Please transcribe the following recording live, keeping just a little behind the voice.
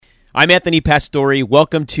I'm Anthony Pastore.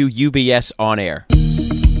 Welcome to UBS On Air.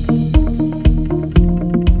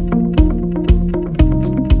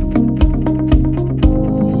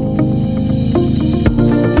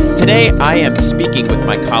 Today, I am speaking with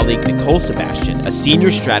my colleague Nicole Sebastian, a senior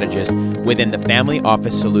strategist within the Family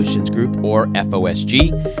Office Solutions Group, or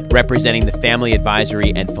FOSG, representing the Family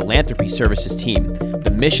Advisory and Philanthropy Services team.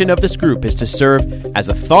 The mission of this group is to serve as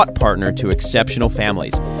a thought partner to exceptional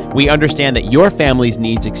families. We understand that your family's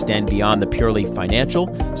needs extend beyond the purely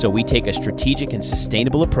financial, so we take a strategic and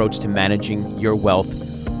sustainable approach to managing your wealth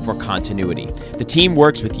for continuity. The team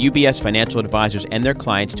works with UBS financial advisors and their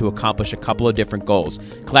clients to accomplish a couple of different goals: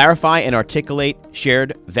 clarify and articulate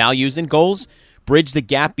shared values and goals, bridge the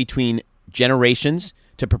gap between generations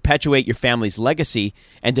to perpetuate your family's legacy,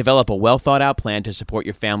 and develop a well-thought-out plan to support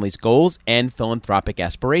your family's goals and philanthropic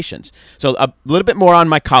aspirations. So a little bit more on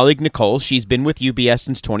my colleague, Nicole. She's been with UBS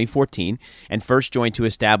since 2014 and first joined to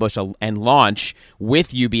establish and launch with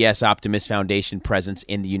UBS Optimus Foundation presence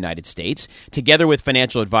in the United States. Together with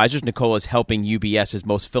financial advisors, Nicole is helping UBS's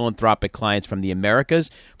most philanthropic clients from the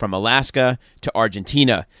Americas, from Alaska to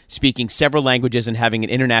Argentina. Speaking several languages and having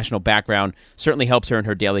an international background certainly helps her in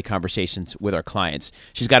her daily conversations with our clients.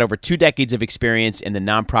 She's got over 2 decades of experience in the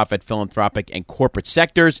nonprofit, philanthropic, and corporate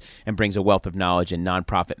sectors and brings a wealth of knowledge in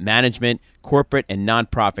nonprofit management, corporate and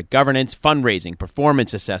nonprofit governance, fundraising,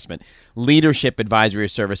 performance assessment, leadership advisory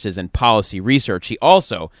services, and policy research. She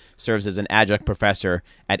also serves as an adjunct professor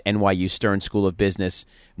at NYU Stern School of Business,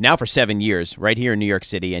 now for 7 years, right here in New York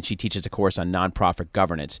City, and she teaches a course on nonprofit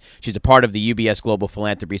governance. She's a part of the UBS Global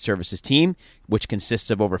Philanthropy Services team, which consists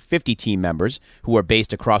of over 50 team members who are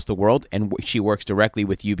based across the world, and she works directly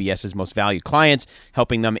with UBS's most valued clients,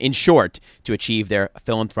 helping them, in short, to achieve their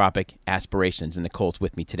philanthropic aspirations. And Nicole's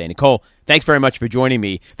with me today. Nicole, thanks very much for joining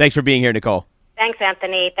me. Thanks for being here, Nicole. Thanks,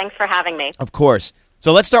 Anthony. Thanks for having me. Of course.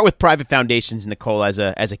 So let's start with private foundations, Nicole, as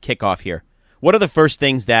a kickoff here. What are the first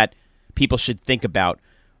things that people should think about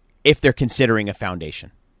if they're considering a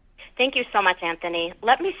foundation? Thank you so much, Anthony.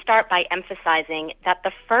 Let me start by emphasizing that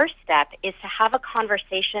the first step is to have a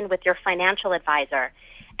conversation with your financial advisor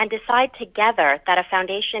and decide together that a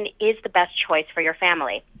foundation is the best choice for your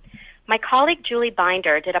family. My colleague Julie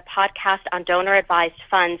Binder did a podcast on donor-advised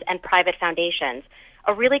funds and private foundations,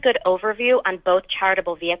 a really good overview on both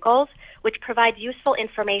charitable vehicles, which provides useful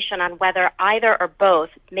information on whether either or both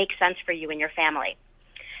make sense for you and your family.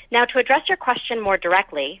 Now, to address your question more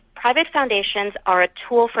directly, private foundations are a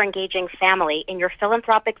tool for engaging family in your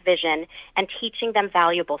philanthropic vision and teaching them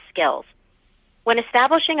valuable skills. When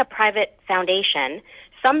establishing a private foundation,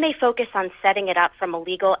 some may focus on setting it up from a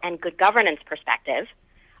legal and good governance perspective.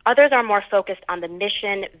 Others are more focused on the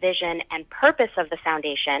mission, vision, and purpose of the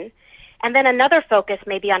foundation. And then another focus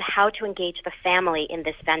may be on how to engage the family in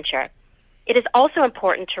this venture. It is also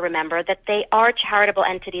important to remember that they are charitable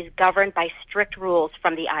entities governed by strict rules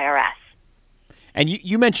from the IRS. And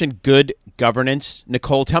you mentioned good governance.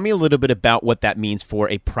 Nicole, tell me a little bit about what that means for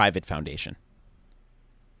a private foundation.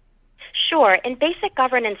 Sure. In basic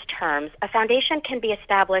governance terms, a foundation can be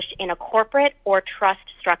established in a corporate or trust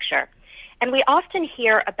structure. And we often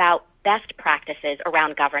hear about best practices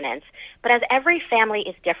around governance, but as every family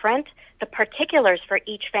is different, the particulars for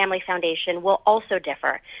each family foundation will also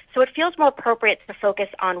differ. So it feels more appropriate to focus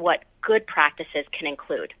on what good practices can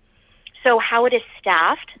include. So how it is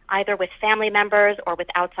staffed, either with family members or with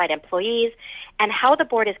outside employees, and how the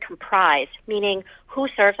board is comprised, meaning who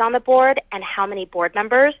serves on the board and how many board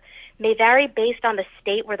members, may vary based on the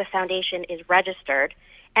state where the foundation is registered,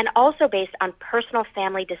 and also based on personal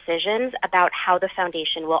family decisions about how the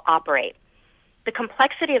foundation will operate. The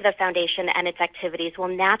complexity of the foundation and its activities will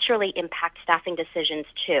naturally impact staffing decisions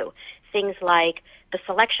too. Things like the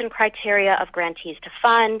selection criteria of grantees to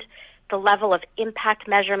fund, the level of impact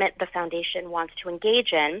measurement the foundation wants to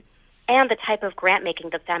engage in, and the type of grant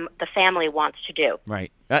making the family wants to do.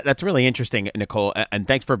 Right. That's really interesting, Nicole, and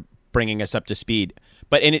thanks for bringing us up to speed.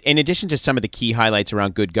 But in addition to some of the key highlights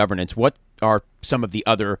around good governance, what are some of the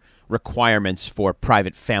other requirements for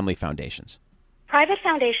private family foundations? Private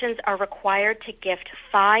foundations are required to gift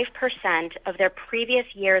 5% of their previous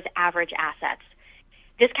year's average assets.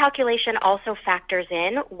 This calculation also factors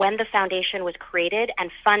in when the foundation was created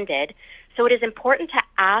and funded, so it is important to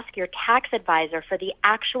ask your tax advisor for the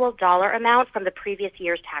actual dollar amount from the previous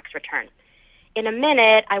year's tax return. In a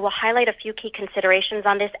minute, I will highlight a few key considerations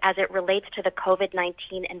on this as it relates to the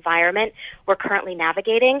COVID-19 environment we're currently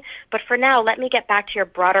navigating, but for now, let me get back to your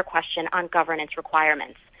broader question on governance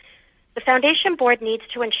requirements. The Foundation Board needs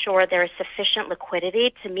to ensure there is sufficient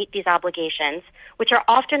liquidity to meet these obligations, which are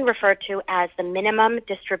often referred to as the Minimum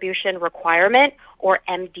Distribution Requirement, or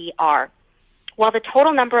MDR. While the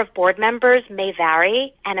total number of board members may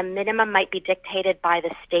vary and a minimum might be dictated by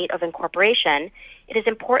the state of incorporation, it is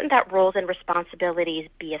important that roles and responsibilities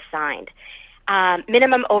be assigned.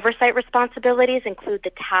 Minimum oversight responsibilities include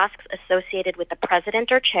the tasks associated with the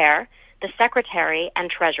president or chair, the secretary, and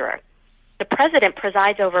treasurer. The president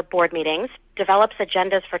presides over board meetings, develops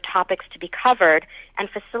agendas for topics to be covered, and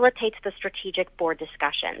facilitates the strategic board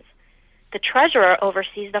discussions. The treasurer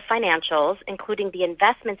oversees the financials, including the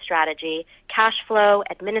investment strategy, cash flow,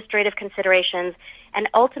 administrative considerations, and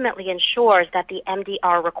ultimately ensures that the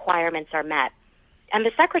MDR requirements are met. And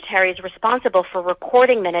the secretary is responsible for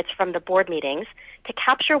recording minutes from the board meetings to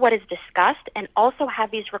capture what is discussed and also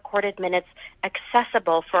have these recorded minutes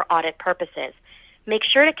accessible for audit purposes. Make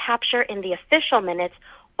sure to capture in the official minutes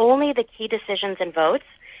only the key decisions and votes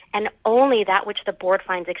and only that which the board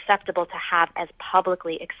finds acceptable to have as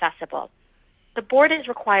publicly accessible. The board is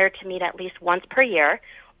required to meet at least once per year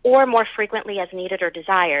or more frequently as needed or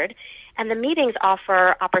desired, and the meetings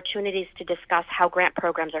offer opportunities to discuss how grant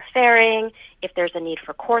programs are faring, if there's a need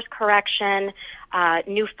for course correction,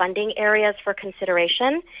 new funding areas for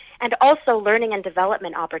consideration, and also learning and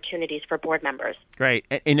development opportunities for board members. Great.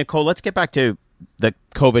 And Nicole, let's get back to the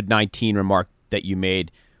COVID-19 remark that you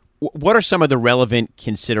made. What are some of the relevant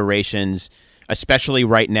considerations, especially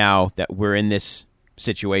right now that we're in this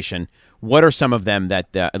situation? What are some of them that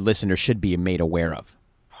a listener should be made aware of?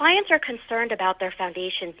 Clients are concerned about their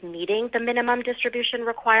foundations meeting the minimum distribution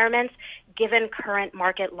requirements given current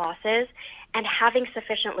market losses and having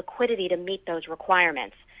sufficient liquidity to meet those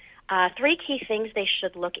requirements. Three key things they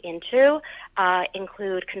should look into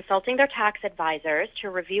include consulting their tax advisors to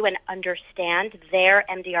review and understand their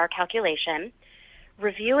MDR calculation,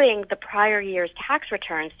 reviewing the prior year's tax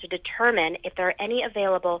returns to determine if there are any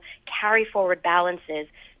available carry-forward balances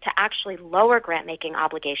to actually lower grant-making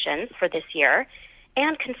obligations for this year,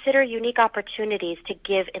 and consider unique opportunities to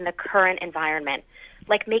give in the current environment,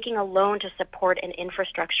 like making a loan to support an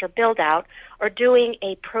infrastructure build-out or doing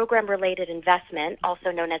a program-related investment, also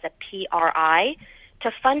known as a PRI,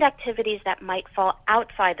 to fund activities that might fall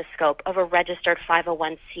outside the scope of a registered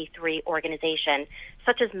 501c3 organization,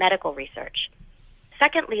 such as medical research.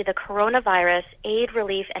 Secondly, the Coronavirus Aid,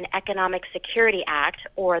 Relief, and Economic Security Act,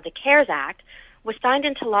 or the CARES Act, was signed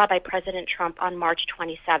into law by President Trump on March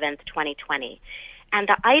 27, 2020. And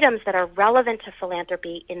the items that are relevant to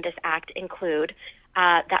philanthropy in this act include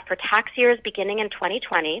that for tax years beginning in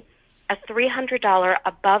 2020, a $300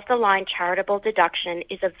 above-the-line charitable deduction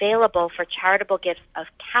is available for charitable gifts of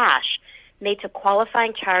cash made to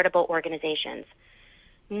qualifying charitable organizations.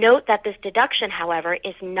 Note that this deduction, however,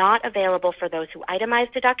 is not available for those who itemize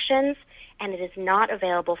deductions, and it is not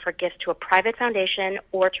available for gifts to a private foundation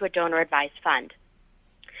or to a donor-advised fund.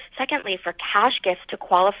 Secondly, for cash gifts to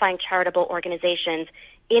qualifying charitable organizations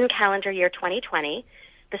in calendar year 2020,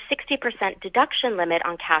 the 60% deduction limit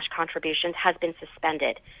on cash contributions has been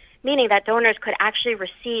suspended, meaning that donors could actually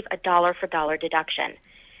receive a dollar-for-dollar deduction.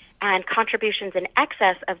 And contributions in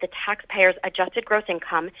excess of the taxpayer's adjusted gross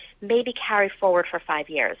income may be carried forward for 5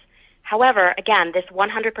 years. However, again, this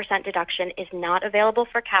 100% deduction is not available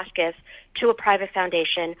for cash gifts to a private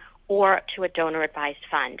foundation or to a donor-advised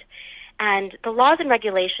fund. And the laws and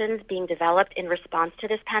regulations being developed in response to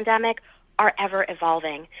this pandemic are ever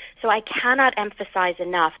evolving. So I cannot emphasize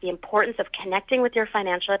enough the importance of connecting with your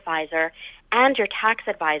financial advisor and your tax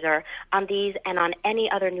advisor on these and on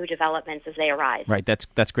any other new developments as they arise. Right.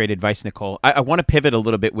 That's great advice, Nicole. I want to pivot a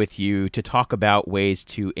little bit with you to talk about ways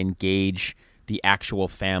to engage the actual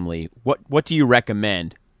family. What do you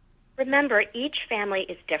recommend? Remember, each family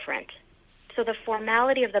is different. So the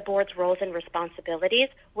formality of the board's roles and responsibilities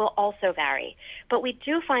will also vary. But we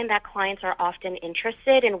do find that clients are often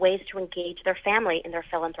interested in ways to engage their family in their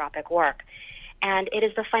philanthropic work. And it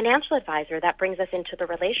is the financial advisor that brings us into the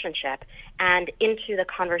relationship and into the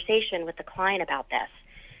conversation with the client about this.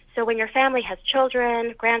 So when your family has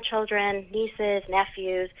children, grandchildren, nieces,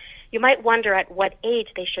 nephews, you might wonder at what age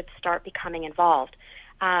they should start becoming involved.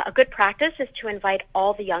 A good practice is to invite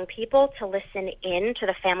all the young people to listen in to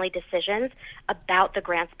the family decisions about the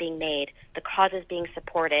grants being made, the causes being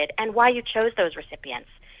supported, and why you chose those recipients.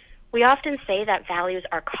 We often say that values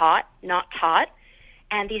are caught, not taught,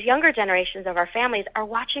 and these younger generations of our families are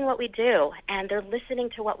watching what we do, and they're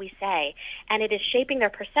listening to what we say, and it is shaping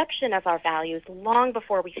their perception of our values long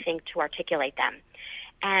before we think to articulate them.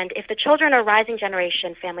 And if the children or rising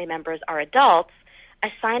generation family members are adults,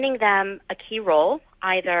 assigning them a key role,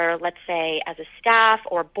 either, let's say, as a staff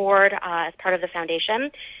or board as part of the foundation,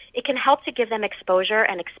 it can help to give them exposure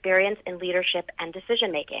and experience in leadership and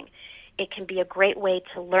decision-making. It can be a great way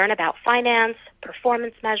to learn about finance,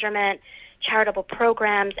 performance measurement, charitable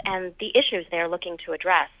programs, and the issues they are looking to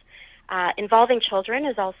address. Involving children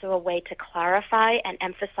is also a way to clarify and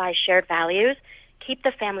emphasize shared values, keep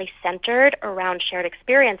the family centered around shared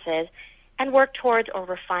experiences, and work towards or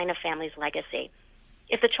refine a family's legacy.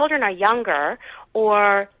 If the children are younger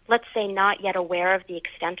or, let's say, not yet aware of the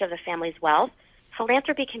extent of the family's wealth,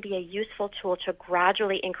 philanthropy can be a useful tool to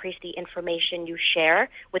gradually increase the information you share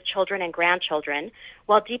with children and grandchildren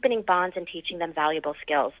while deepening bonds and teaching them valuable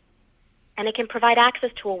skills. And it can provide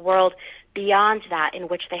access to a world beyond that in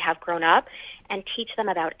which they have grown up and teach them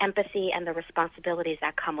about empathy and the responsibilities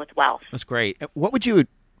that come with wealth. That's great. What would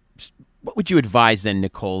you advise then,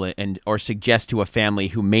 Nicole, or suggest to a family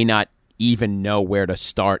who may not even know where to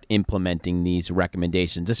start implementing these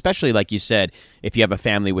recommendations, especially, like you said, if you have a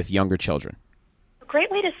family with younger children? A great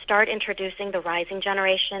way to start introducing the rising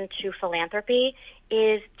generation to philanthropy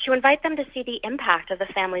is to invite them to see the impact of the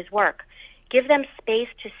family's work. Give them space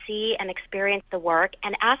to see and experience the work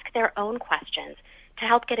and ask their own questions to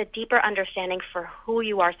help get a deeper understanding for who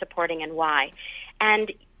you are supporting and why.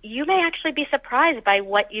 And you may actually be surprised by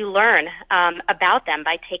what you learn about them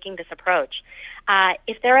by taking this approach.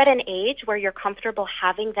 If they're at an age where you're comfortable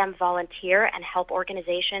having them volunteer and help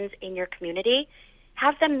organizations in your community,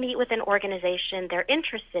 have them meet with an organization they're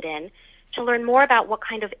interested in to learn more about what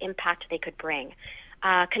kind of impact they could bring.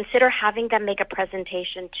 Consider having them make a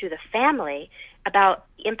presentation to the family about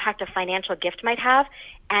the impact a financial gift might have,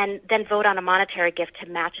 and then vote on a monetary gift to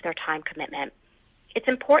match their time commitment. It's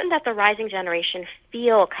important that the rising generation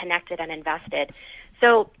feel connected and invested.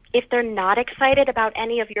 So if they're not excited about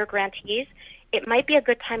any of your grantees, it might be a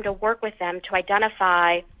good time to work with them to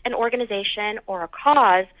identify an organization or a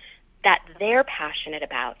cause that they're passionate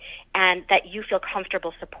about and that you feel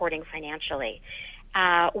comfortable supporting financially.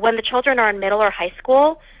 When the children are in middle or high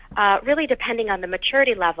school, really depending on the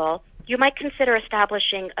maturity level, you might consider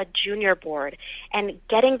establishing a junior board and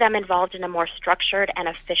getting them involved in a more structured and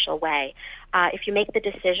official way. If you make the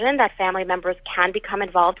decision that family members can become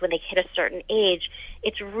involved when they hit a certain age,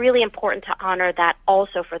 it's really important to honor that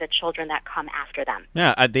also for the children that come after them.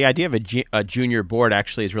 Yeah, the idea of a junior board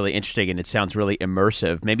actually is really interesting, and it sounds really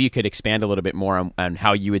immersive. Maybe you could expand a little bit more on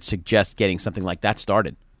how you would suggest getting something like that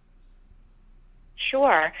started.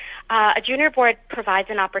 Sure. A junior board provides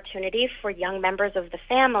an opportunity for young members of the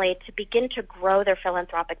family to begin to grow their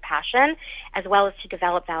philanthropic passion as well as to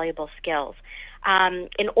develop valuable skills.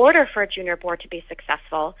 In order for a junior board to be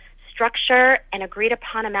successful, structure and agreed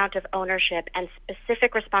upon amount of ownership and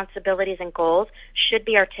specific responsibilities and goals should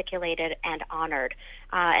be articulated and honored.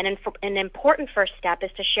 And an important first step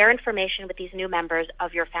is to share information with these new members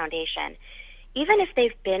of your foundation. Even if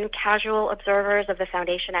they've been casual observers of the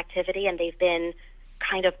foundation activity and they've been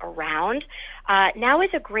kind of around, now is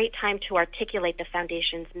a great time to articulate the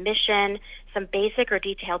foundation's mission, some basic or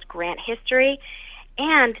detailed grant history,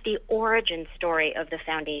 and the origin story of the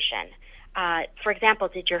foundation. For example,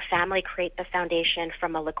 did your family create the foundation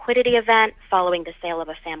from a liquidity event following the sale of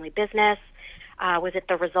a family business? Was it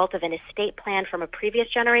the result of an estate plan from a previous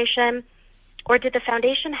generation? Or did the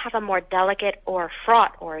foundation have a more delicate or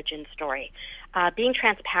fraught origin story? Being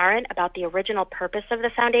transparent about the original purpose of the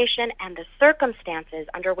foundation and the circumstances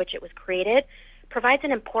under which it was created provides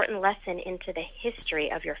an important lesson into the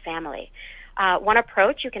history of your family. One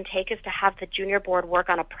approach you can take is to have the junior board work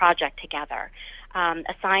on a project together.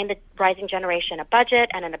 Assign the rising generation a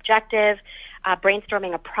budget and an objective,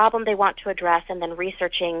 brainstorming a problem they want to address, and then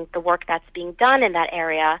researching the work that's being done in that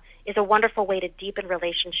area is a wonderful way to deepen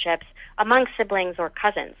relationships among siblings or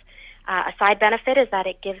cousins. A side benefit is that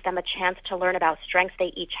it gives them a chance to learn about strengths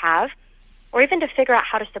they each have, or even to figure out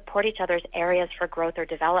how to support each other's areas for growth or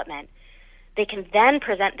development. They can then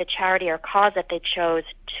present the charity or cause that they chose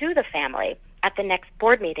to the family at the next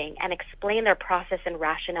board meeting and explain their process and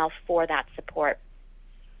rationale for that support.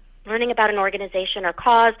 Learning about an organization or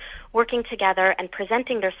cause, working together, and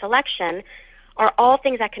presenting their selection are all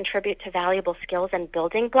things that contribute to valuable skills and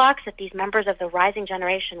building blocks that these members of the rising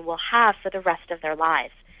generation will have for the rest of their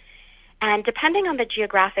lives. And depending on the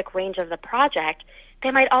geographic range of the project,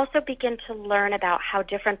 they might also begin to learn about how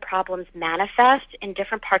different problems manifest in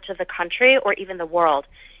different parts of the country or even the world,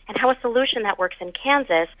 and how a solution that works in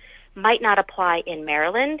Kansas might not apply in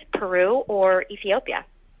Maryland, Peru, or Ethiopia.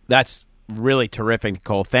 That's really terrific,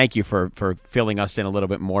 Nicole. Thank you for filling us in a little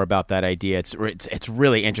bit more about that idea. It's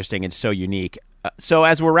really interesting and so unique. So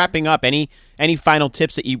as we're wrapping up, any final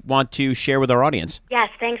tips that you want to share with our audience? Yes,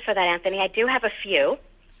 thanks for that, Anthony. I do have a few.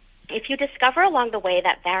 If you discover along the way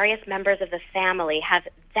that various members of the family have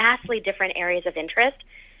vastly different areas of interest,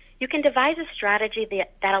 you can devise a strategy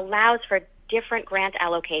that allows for different grant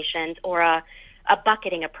allocations or a a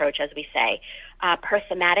bucketing approach, as we say, per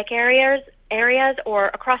thematic areas or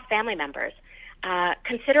across family members.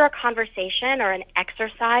 Consider a conversation or an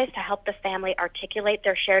exercise to help the family articulate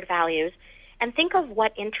their shared values, and think of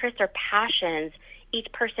what interests or passions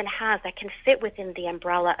each person has that can fit within the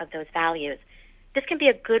umbrella of those values. This can be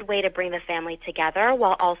a good way to bring the family together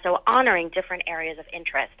while also honoring different areas of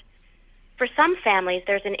interest. For some families,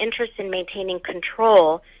 there's an interest in maintaining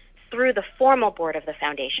control through the formal board of the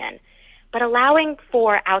foundation, but allowing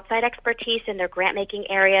for outside expertise in their grant-making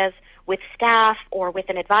areas with staff or with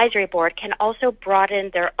an advisory board can also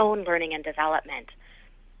broaden their own learning and development.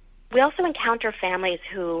 We also encounter families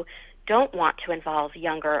who don't want to involve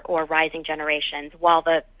younger or rising generations while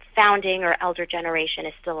the founding or elder generation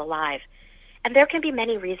is still alive. And there can be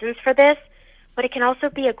many reasons for this, but it can also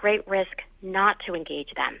be a great risk not to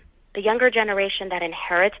engage them. The younger generation that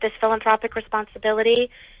inherits this philanthropic responsibility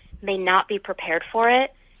may not be prepared for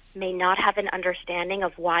it, may not have an understanding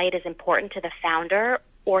of why it is important to the founder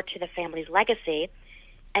or to the family's legacy,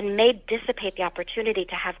 and may dissipate the opportunity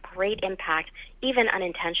to have great impact, even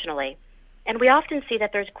unintentionally. And we often see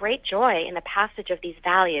that there's great joy in the passage of these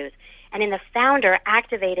values and in the founder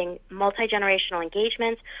activating multi-generational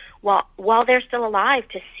engagements while they're still alive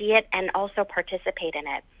to see it and also participate in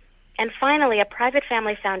it. And finally, a private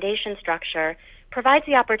family foundation structure provides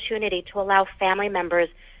the opportunity to allow family members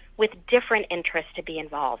with different interests to be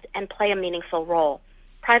involved and play a meaningful role.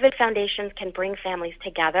 Private foundations can bring families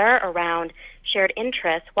together around shared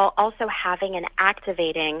interests while also having and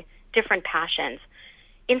activating different passions.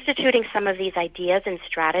 Instituting some of these ideas and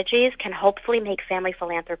strategies can hopefully make family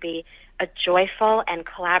philanthropy a joyful and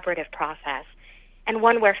collaborative process, and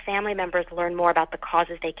one where family members learn more about the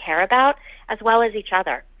causes they care about, as well as each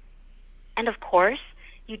other. And of course,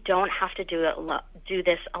 you don't have to do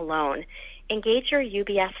this alone. Engage your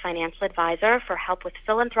UBS financial advisor for help with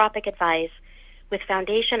philanthropic advice, with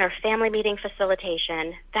foundation or family meeting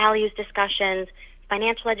facilitation, values discussions,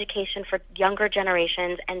 financial education for younger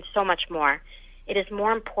generations, and so much more. It is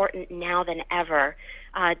more important now than ever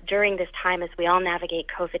during this time as we all navigate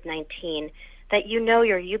COVID-19 that you know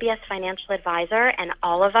your UBS financial advisor, and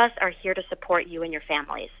all of us are here to support you and your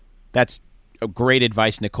families. That's great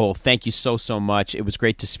advice, Nicole. Thank you so much. It was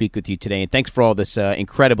great to speak with you today, and thanks for all this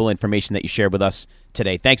incredible information that you shared with us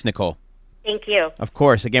today. Thanks, Nicole. Thank you. Of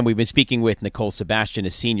course. Again, we've been speaking with Nicole Sebastian, a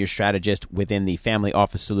senior strategist within the Family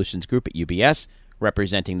Office Solutions Group at UBS,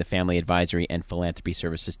 representing the Family Advisory and Philanthropy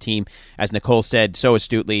Services team. As Nicole said so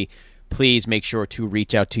astutely, please make sure to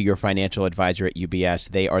reach out to your financial advisor at UBS.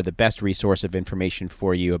 They are the best resource of information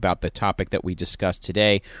for you about the topic that we discussed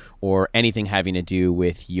today or anything having to do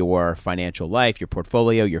with your financial life, your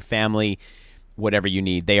portfolio, your family, whatever you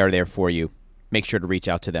need. They are there for you. Make sure to reach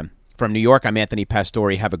out to them. From New York, I'm Anthony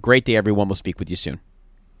Pastore. Have a great day, everyone. We'll speak with you soon.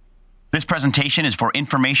 This presentation is for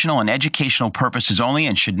informational and educational purposes only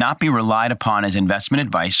and should not be relied upon as investment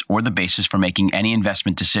advice or the basis for making any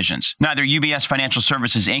investment decisions. Neither UBS Financial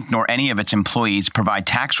Services, Inc. nor any of its employees provide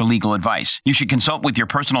tax or legal advice. You should consult with your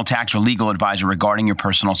personal tax or legal advisor regarding your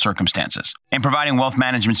personal circumstances. In providing wealth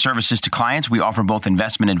management services to clients, we offer both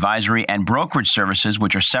investment advisory and brokerage services,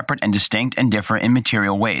 which are separate and distinct and differ in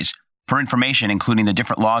material ways. For information, including the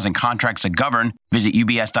different laws and contracts that govern, visit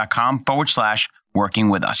ubs.com/working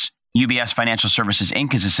with us. UBS Financial Services,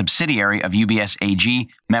 Inc. is a subsidiary of UBS AG,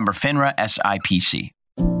 member FINRA SIPC.